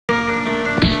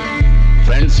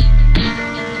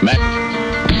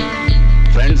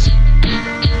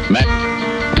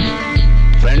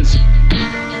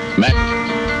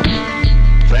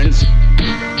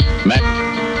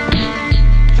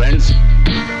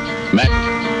met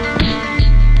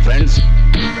friends,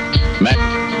 met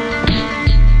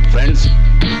friends,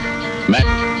 met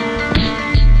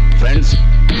friends,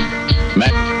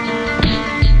 met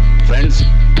friends,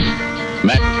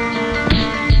 met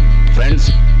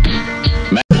friends,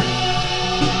 met.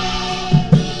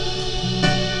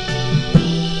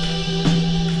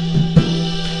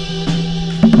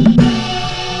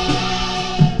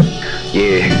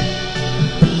 Yeah,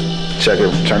 check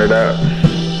it, turn it up.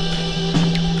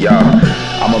 Y'all,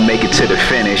 I'ma make it to the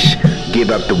finish.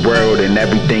 Give up the world and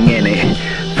everything in it.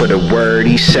 For the word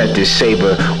he sent to save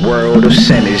a world of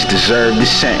sinners. Deserve the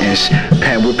sentence,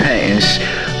 pen repentance.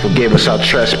 Forgive us our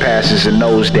trespasses and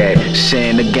those that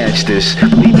sin against us.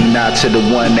 Lead me not to the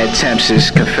one that tempts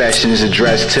us. Confessions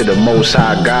addressed to the Most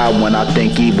High God. When I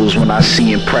think evils, when I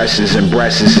see impressions and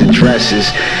breasts and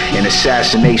dresses. And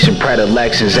assassination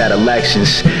predilections at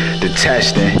elections. The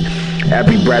testing,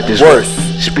 every breath is worth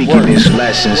speaking these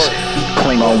lessons.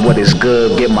 Cling on what is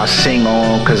good, get my sing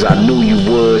on, cause I knew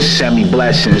you would. Send me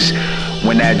blessings.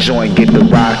 When that joint get the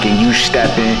rock and you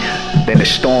stepping, then the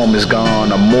storm is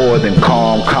gone. I'm more than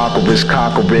calm, conquerors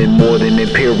conquering, more than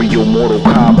imperial mortal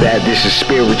combat. This is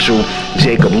spiritual,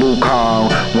 Jacob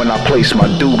Lucon. When I place my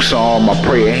dukes on, my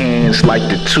prayer hands like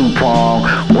the two-prong.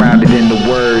 Grounded in the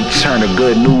word, turn the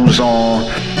good news on.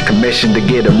 Commissioned to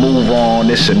get a move on,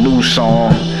 it's a new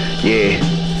song, yeah.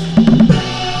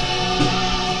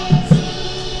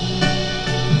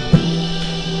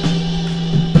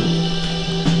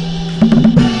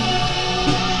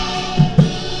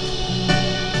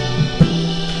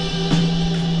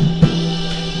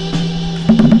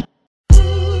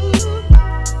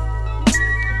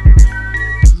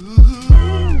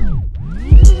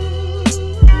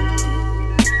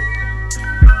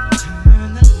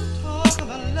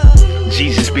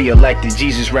 Jesus be elected,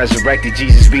 Jesus resurrected,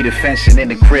 Jesus be the fencing in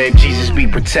the crib, Jesus be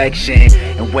protection.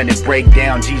 And when it break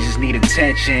down, Jesus need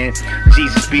attention,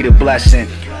 Jesus be the blessing.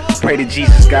 Pray to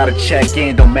Jesus, gotta check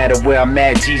in, don't matter where I'm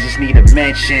at, Jesus need a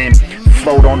mention.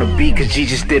 Float on the beat cause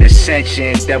Jesus did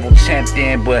ascension. Devil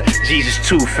tempting, but Jesus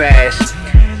too fast.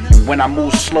 And when I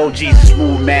move slow, Jesus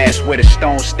move mass. Where the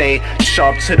stones stay,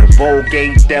 sharp to the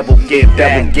Vulgate. Devil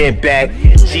get back.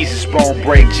 Jesus bone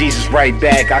break, Jesus right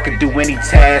back. I can do any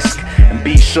task and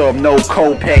be sure of no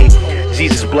copay.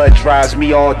 Jesus blood drives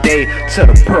me all day to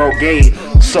the Pearl Gate.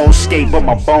 Soul skate, but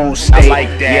my bones stay. I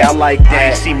like that. Yeah, I like that. I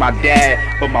ain't see my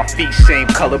dad, but my feet same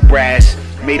color brass.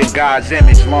 Made in God's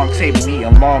image, long table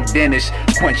eating long dinners.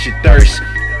 Quench your thirst.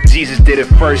 Jesus did it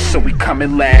first, so we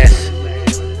coming last.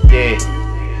 Yeah.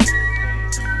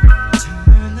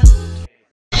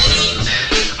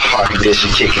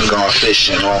 Condition, kicking, gone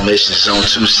fishing, on missions, zone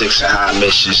 2-6 and high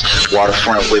missions,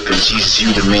 waterfront whipping, Jesus, you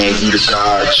the man, you the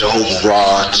God, Jehovah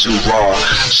Raw, too raw,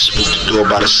 spook the door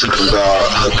by the sleeping guard,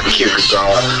 hook the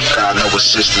Kierkegaard, God no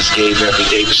assistance, gave every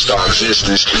day to start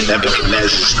existence,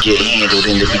 Nebuchadnezzar's get handled,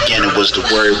 in the beginning was the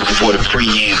word before the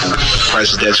preamble,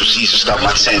 presidential season, start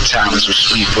my 10 talents was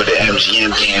sweet for the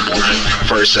MGM gamble,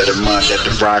 first of the month that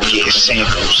the bride getting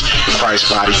samples, Christ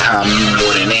body commune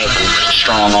more than ample,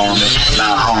 strong arming,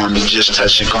 not harming, just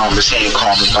touching garments, hand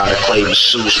carving by the clay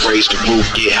masseuse, raise the roof,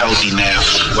 get healthy now.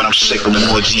 When I'm sick of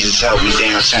more, Jesus help me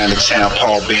downtown to town,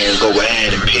 Paul Barron, go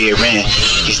ahead and peer in.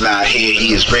 He's not here,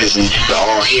 he is risen, the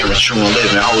all hearing, true and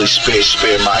living, Holy Spirit,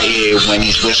 spare my ear when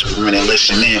he's whispering and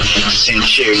listening, send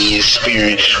charity and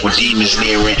spirit, when demons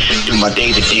nearing, do my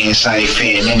day to dance, I ain't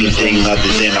fearing anything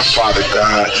other than our Father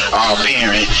God, our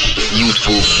parent,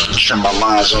 youthful, trim my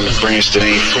lines on the branch that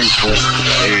ain't fruitful,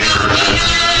 yeah.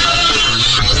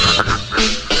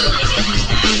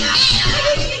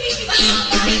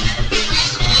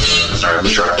 Alright, let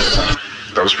me try that.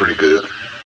 That was pretty good.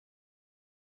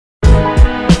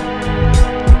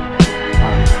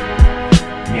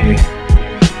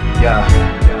 Yeah.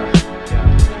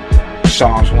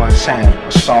 Psalms 110,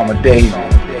 a psalm of David.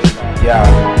 Yeah.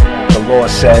 The Lord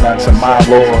said unto my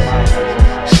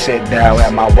Lord, sit thou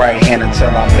at my right hand until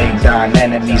I make thine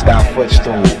enemies thy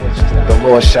footstool. The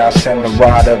Lord shall send the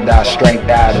rod of thy strength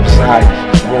out of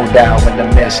Zion. Rule thou in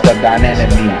the midst of thine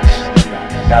enemies.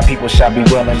 Thy people shall be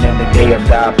willing in the day of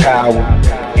thy power,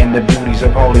 in the beauties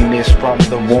of holiness from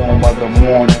the womb of the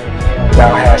morning.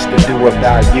 Thou hast to do of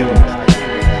thy youth.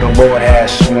 The Lord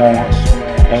has sworn,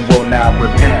 and will not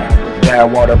repent.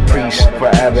 Thou art a priest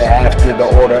forever after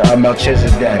the order of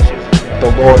Melchizedek.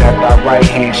 The Lord at thy right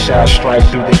hand shall strike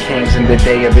through the kings in the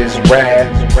day of his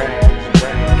wrath.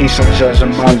 He shall judge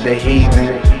among the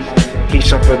heathen. He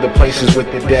shall fill the places with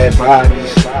the dead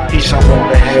bodies. He shall rule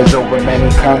the heads over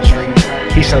many countries.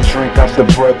 He shall drink of the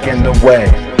brook in the way.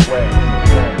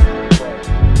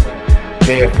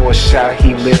 Therefore shall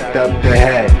he lift up the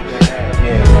head.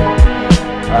 Yeah.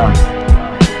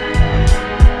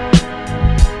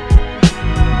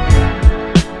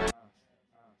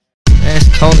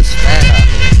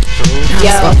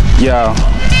 Yo,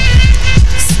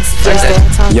 First day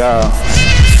I talk. yo,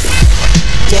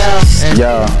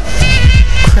 yo,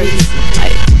 Crazy.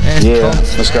 Like, yeah,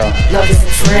 let's go. love is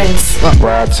friends.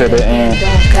 Ride to the end,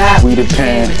 Don't God. we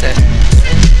depend.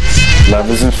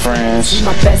 Lovers and friends,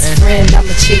 My best friend, I'm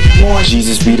a chick one.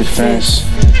 Jesus be the fence.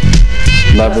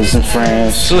 Lovers and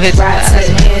friends, Ride to the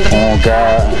end. on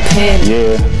God, Pen.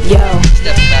 yeah, Yo,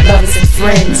 lovers and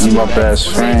friends. you my best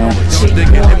friend. Chick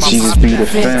one. Jesus be the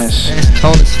fence.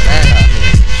 Cold as fat.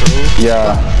 True. Yeah, You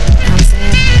know what I'm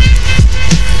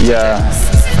saying? yeah,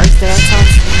 First day I talk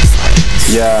to him, it's like,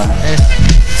 yeah,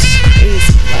 it's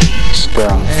crazy. Like, let's go.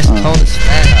 It's cold as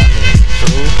fat.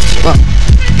 True.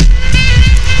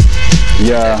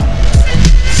 Yeah,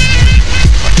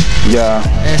 yeah,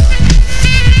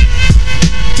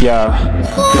 yeah.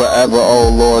 Forever, O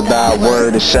Lord, thy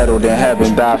word is settled in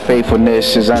heaven. Thy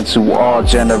faithfulness is unto all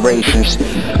generations.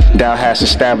 Thou hast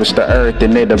established the earth,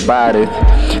 and it abideth.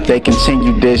 They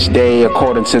continue this day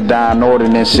according to thine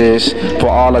ordinances for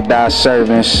all of thy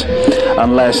servants.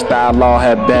 Unless thy law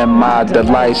had been my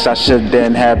delights, I should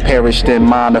then have perished in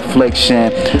mine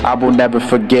affliction. I will never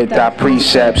forget thy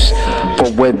precepts, for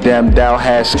with them thou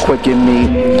hast quickened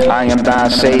me. I am thine,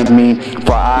 save me,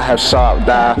 for I have sought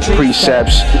thy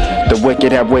precepts. The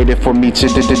wicked have waited for me to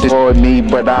destroy me,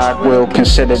 but I will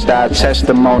consider thy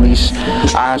testimonies.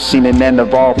 I have seen an end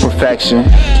of all perfection,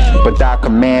 but thy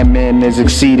commandment is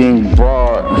exceeding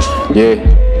broad. Yeah.